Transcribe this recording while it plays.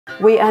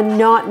We are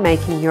not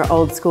making your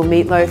old school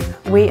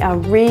meatloaf. We are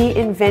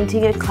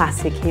reinventing a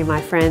classic here,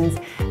 my friends.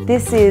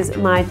 This is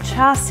my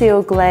char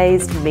siu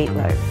glazed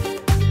meatloaf.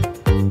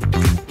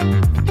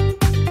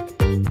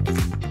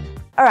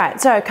 All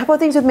right, so a couple of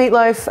things with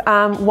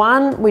meatloaf.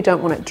 One, we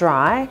don't want it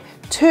dry.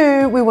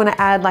 Two, we want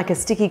to add like a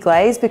sticky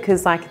glaze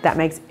because like that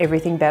makes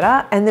everything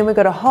better. And then we've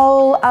got a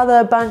whole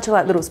other bunch of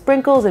like little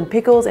sprinkles and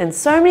pickles and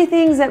so many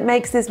things that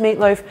makes this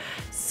meatloaf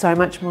so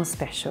much more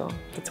special.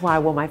 That's why I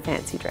wore my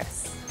fancy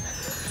dress.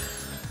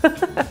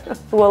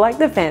 Well, like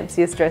the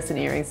fanciest dress and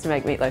earrings to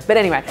make meatloaf. But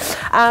anyway,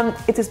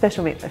 it's a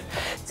special meatloaf.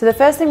 So the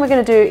first thing we're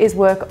gonna do is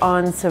work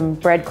on some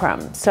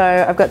breadcrumbs. So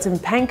I've got some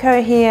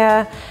panko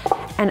here,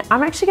 and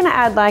I'm actually gonna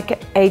add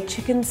like a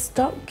chicken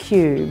stock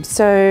cube.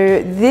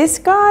 So this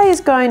guy is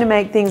going to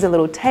make things a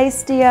little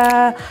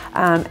tastier,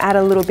 add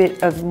a little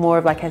bit of more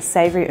of like a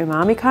savory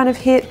umami kind of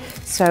hit.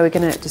 So we're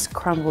gonna just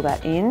crumble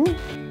that in.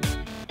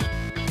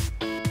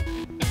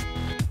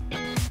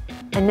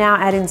 And now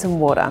add in some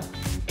water.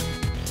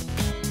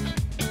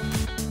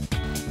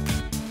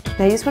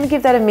 Now you just want to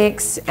give that a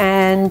mix,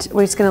 and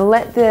we're just going to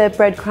let the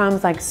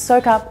breadcrumbs like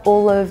soak up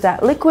all of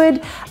that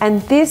liquid.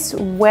 And this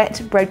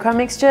wet breadcrumb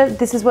mixture,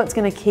 this is what's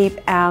going to keep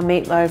our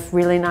meatloaf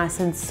really nice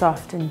and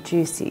soft and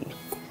juicy.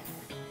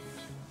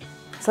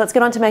 So let's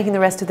get on to making the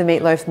rest of the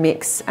meatloaf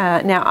mix.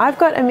 Now I've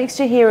got a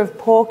mixture here of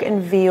pork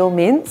and veal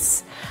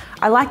mince.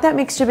 I like that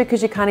mixture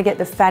because you kind of get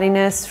the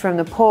fattiness from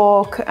the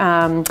pork,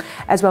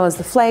 as well as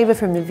the flavor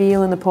from the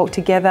veal and the pork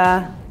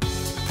together.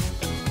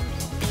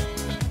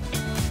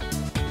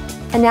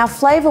 And now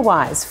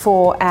flavor-wise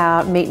for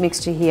our meat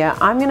mixture here,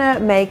 I'm gonna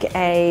make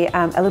a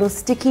little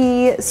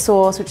sticky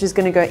sauce which is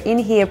gonna go in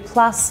here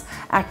plus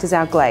act as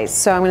our glaze.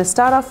 So I'm gonna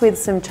start off with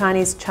some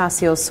Chinese char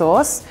siu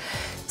sauce.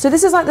 So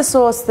this is like the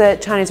sauce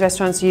that Chinese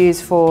restaurants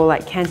use for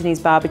like Cantonese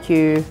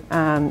barbecue,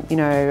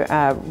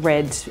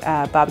 red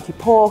barbecue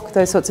pork,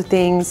 those sorts of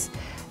things.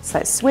 It's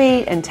like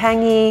sweet and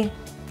tangy.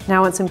 Now I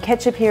want some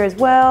ketchup here as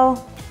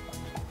well.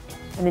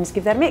 And then just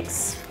give that a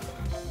mix.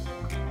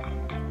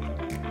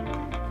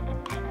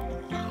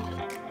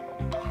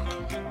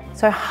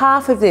 So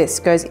half of this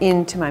goes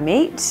into my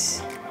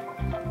meat.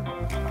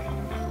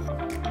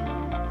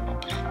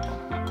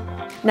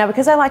 Now,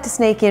 because I like to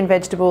sneak in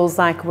vegetables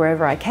like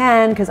wherever I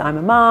can, because I'm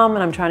a mum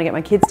and I'm trying to get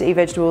my kids to eat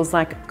vegetables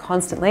like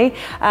constantly,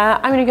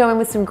 I'm gonna go in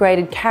with some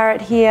grated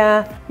carrot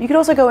here. You could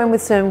also go in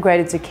with some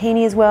grated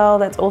zucchini as well,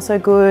 that's also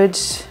good.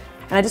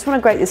 And I just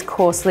wanna grate this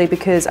coarsely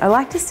because I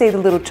like to see the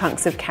little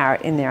chunks of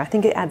carrot in there. I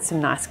think it adds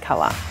some nice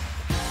color.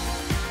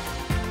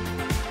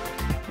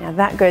 Now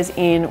that goes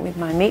in with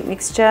my meat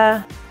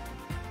mixture.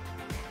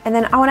 And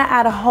then I want to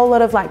add a whole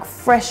lot of like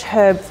fresh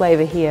herb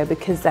flavor here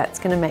because that's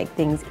going to make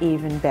things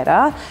even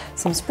better.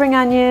 Some spring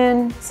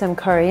onion, some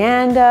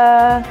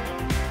coriander.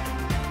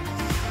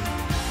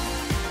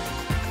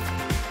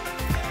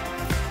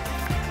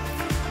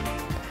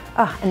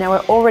 Oh, and now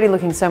we're already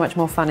looking so much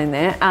more fun in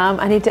there.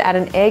 I need to add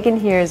an egg in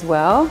here as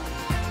well.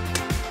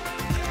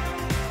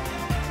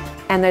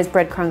 And those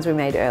breadcrumbs we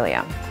made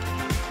earlier.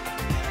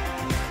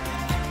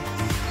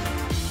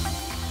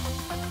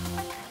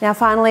 Now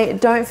finally,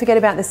 don't forget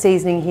about the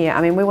seasoning here.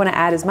 I mean, we want to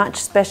add as much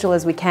special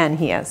as we can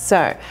here.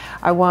 So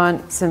I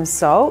want some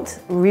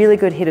salt, really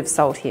good hit of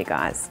salt here,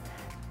 guys.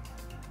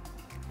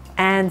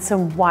 And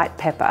some white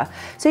pepper.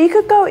 So you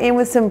could go in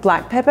with some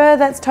black pepper,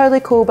 that's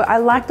totally cool, but I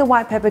like the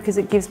white pepper because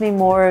it gives me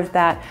more of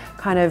that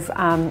kind of,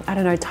 I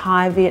don't know,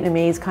 Thai,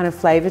 Vietnamese kind of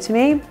flavor to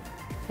me.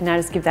 And now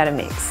just give that a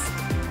mix.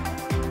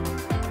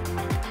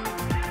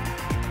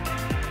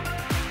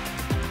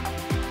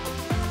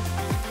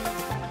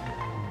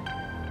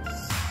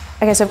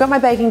 Okay, so I've got my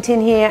baking tin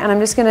here and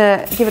I'm just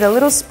gonna give it a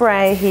little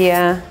spray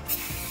here.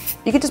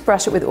 You could just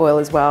brush it with oil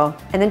as well.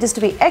 And then just to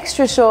be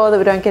extra sure that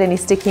we don't get any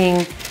sticking,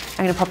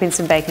 I'm gonna pop in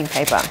some baking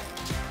paper.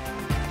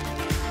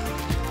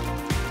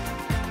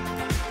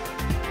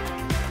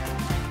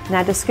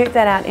 Now just scoop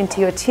that out into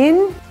your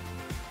tin.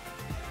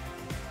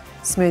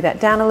 Smooth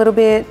that down a little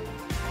bit.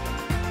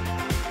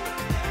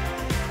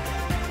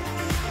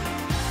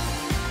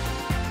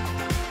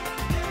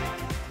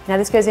 Now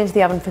this goes into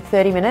the oven for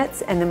 30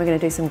 minutes and then we're going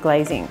to do some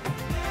glazing.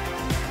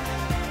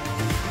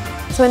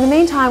 So in the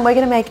meantime, we're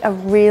going to make a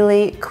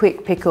really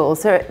quick pickle.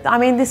 So, I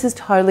mean, this is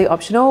totally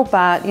optional,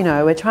 but you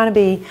know, we're trying to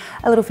be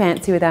a little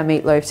fancy with our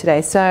meatloaf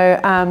today.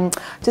 So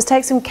just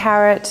take some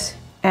carrot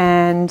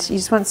and you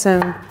just want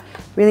some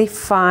really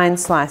fine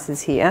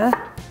slices here.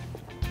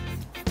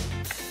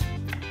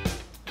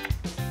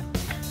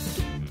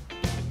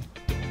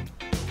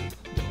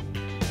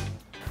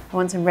 I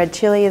want some red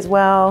chili as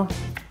well.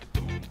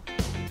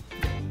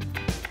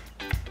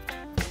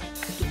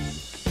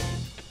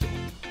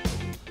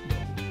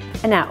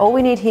 And now all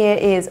we need here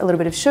is a little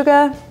bit of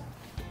sugar,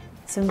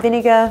 some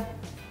vinegar,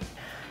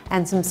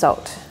 and some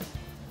salt.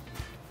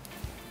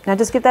 Now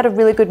just give that a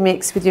really good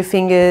mix with your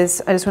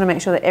fingers. I just want to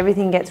make sure that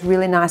everything gets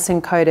really nice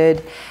and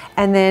coated.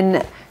 And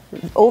then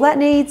all that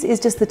needs is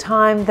just the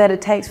time that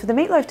it takes for the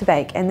meatloaf to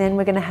bake. And then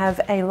we're going to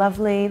have a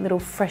lovely little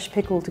fresh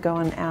pickle to go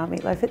on our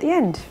meatloaf at the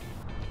end.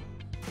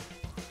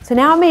 So So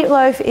now our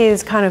meatloaf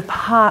is kind of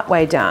part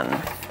way done.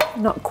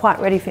 Not quite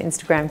ready for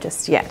Instagram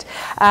just yet.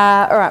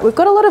 All right, we've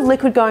got a lot of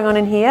liquid going on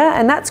in here,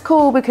 and that's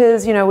cool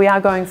because, you know, we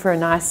are going for a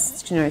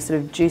nice, you know, sort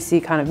of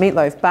juicy kind of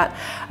meatloaf, but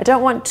I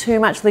don't want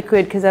too much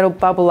liquid because that'll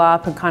bubble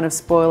up and kind of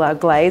spoil our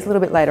glaze a little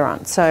bit later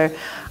on. So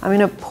I'm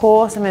gonna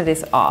pour some of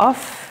this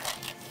off.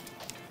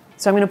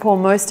 So I'm gonna pour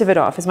most of it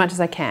off, as much as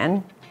I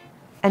can.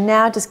 And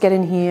now just get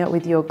in here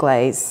with your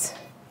glaze.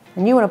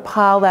 And you wanna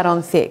pile that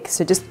on thick.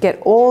 So just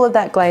get all of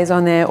that glaze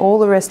on there, all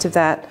the rest of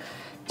that.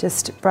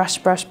 Just brush,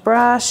 brush,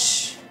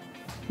 brush.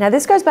 Now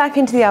this goes back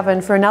into the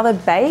oven for another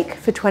bake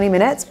for 20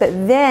 minutes, but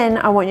then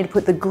I want you to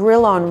put the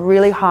grill on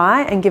really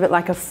high and give it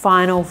like a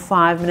final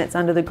 5 minutes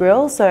under the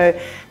grill so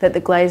that the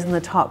glaze on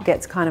the top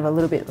gets kind of a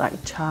little bit like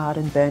charred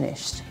and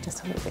burnished,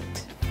 just a little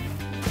bit.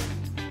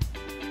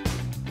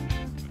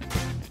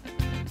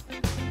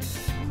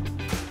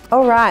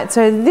 All right,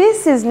 so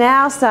this is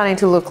now starting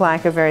to look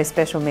like a very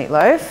special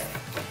meatloaf.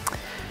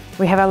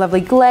 We have our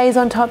lovely glaze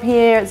on top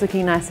here. It's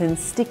looking nice and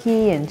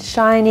sticky and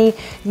shiny.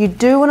 You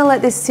do want to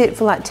let this sit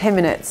for like 10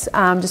 minutes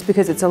just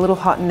because it's a little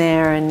hot in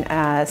there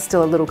and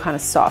still a little kind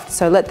of soft.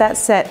 So let that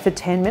set for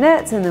 10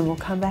 minutes and then we'll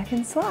come back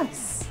and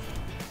slice.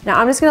 Now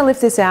I'm just going to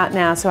lift this out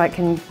now so I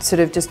can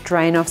sort of just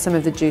drain off some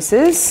of the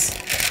juices.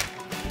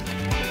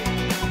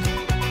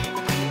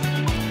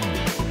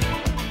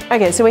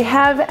 Okay, so we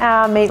have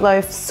our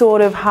meatloaf sort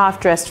of half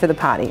dressed for the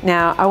party.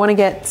 Now I want to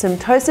get some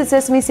toasted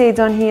sesame seeds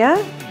on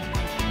here.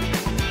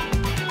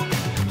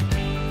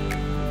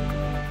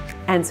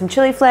 And some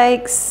chili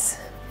flakes.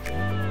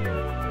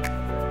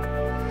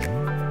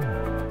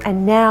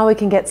 And now we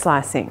can get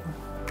slicing.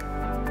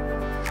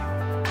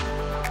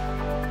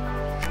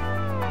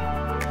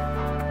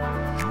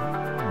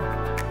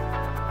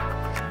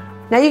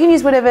 Now you can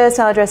use whatever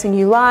salad dressing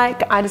you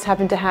like. I just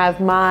happen to have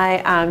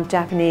my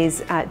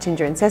Japanese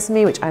ginger and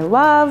sesame, which I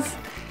love.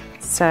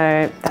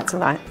 So that's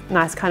a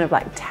nice kind of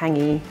like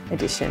tangy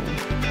addition.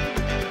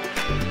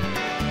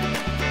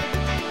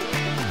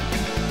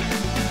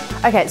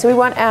 Okay, so we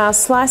want our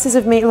slices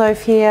of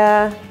meatloaf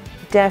here.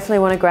 Definitely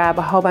want to grab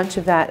a whole bunch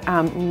of that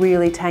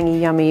really tangy,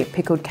 yummy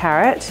pickled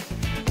carrot.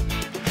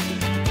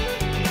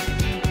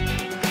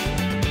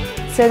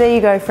 So there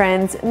you go,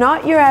 friends.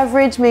 Not your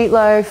average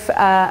meatloaf,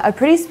 a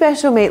pretty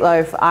special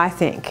meatloaf, I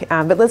think.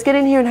 But let's get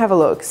in here and have a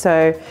look.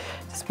 So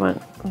just want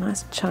a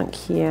nice chunk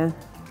here,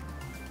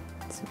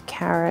 some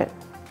carrot.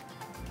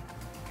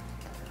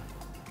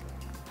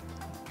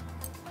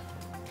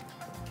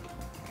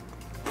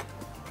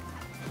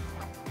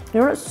 You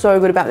know what's so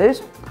good about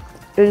this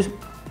is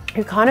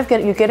you're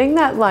getting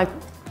that like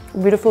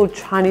beautiful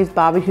Chinese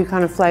barbecue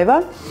kind of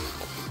flavor.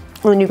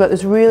 And then you've got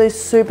this really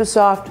super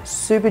soft,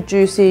 super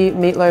juicy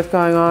meatloaf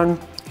going on.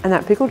 And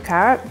that pickled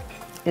carrot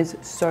is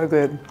so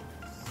good.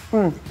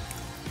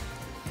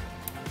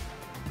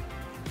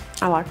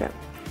 I like it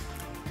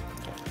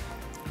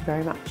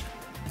very much.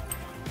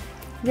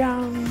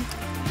 Yum.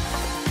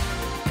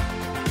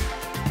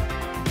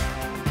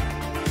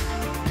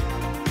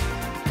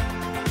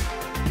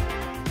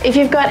 If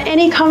you've got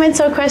any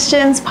comments or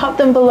questions, pop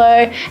them below.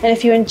 And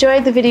if you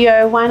enjoyed the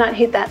video, why not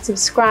hit that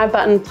subscribe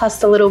button plus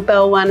the little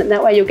bell one, and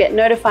that way you'll get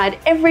notified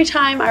every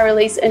time I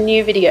release a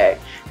new video.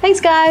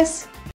 Thanks guys.